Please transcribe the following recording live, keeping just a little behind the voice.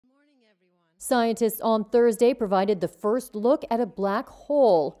Scientists on Thursday provided the first look at a black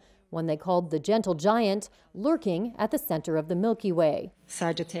hole, one they called the gentle giant, lurking at the center of the Milky Way.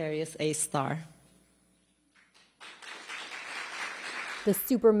 Sagittarius A star. The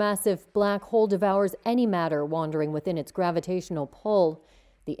supermassive black hole devours any matter wandering within its gravitational pull.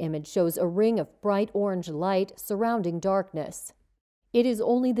 The image shows a ring of bright orange light surrounding darkness. It is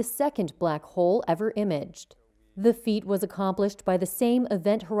only the second black hole ever imaged. The feat was accomplished by the same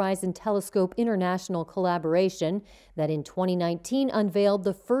Event Horizon Telescope international collaboration that in 2019 unveiled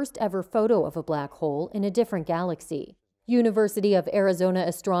the first ever photo of a black hole in a different galaxy. University of Arizona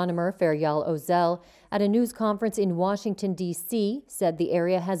astronomer Feryal Ozel, at a news conference in Washington, D.C., said the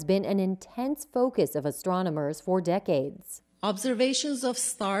area has been an intense focus of astronomers for decades. Observations of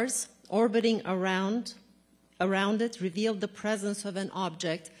stars orbiting around it revealed the presence of an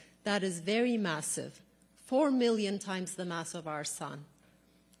object that is very massive, 4 million times the mass of our sun,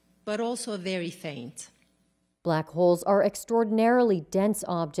 but also very faint. Black holes are extraordinarily dense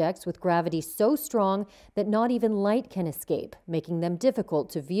objects with gravity so strong that not even light can escape, making them difficult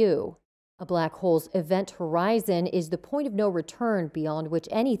to view. A black hole's event horizon is the point of no return beyond which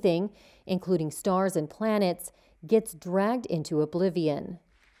anything, including stars and planets, gets dragged into oblivion.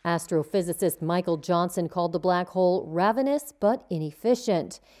 Astrophysicist Michael Johnson called the black hole ravenous but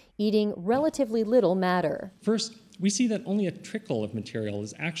inefficient, eating relatively little matter. First, we see that only a trickle of material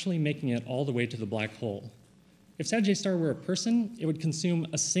is actually making it all the way to the black hole. If Sagittarius star were a person, it would consume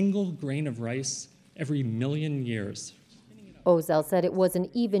a single grain of rice every million years. Ozel said it was an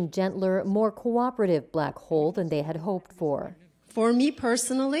even gentler, more cooperative black hole than they had hoped for. For me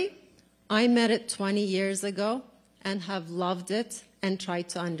personally, I met it 20 years ago and have loved it and tried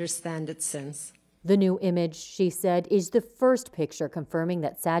to understand it since. The new image, she said, is the first picture confirming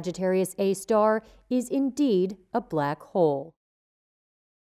that Sagittarius A star is indeed a black hole.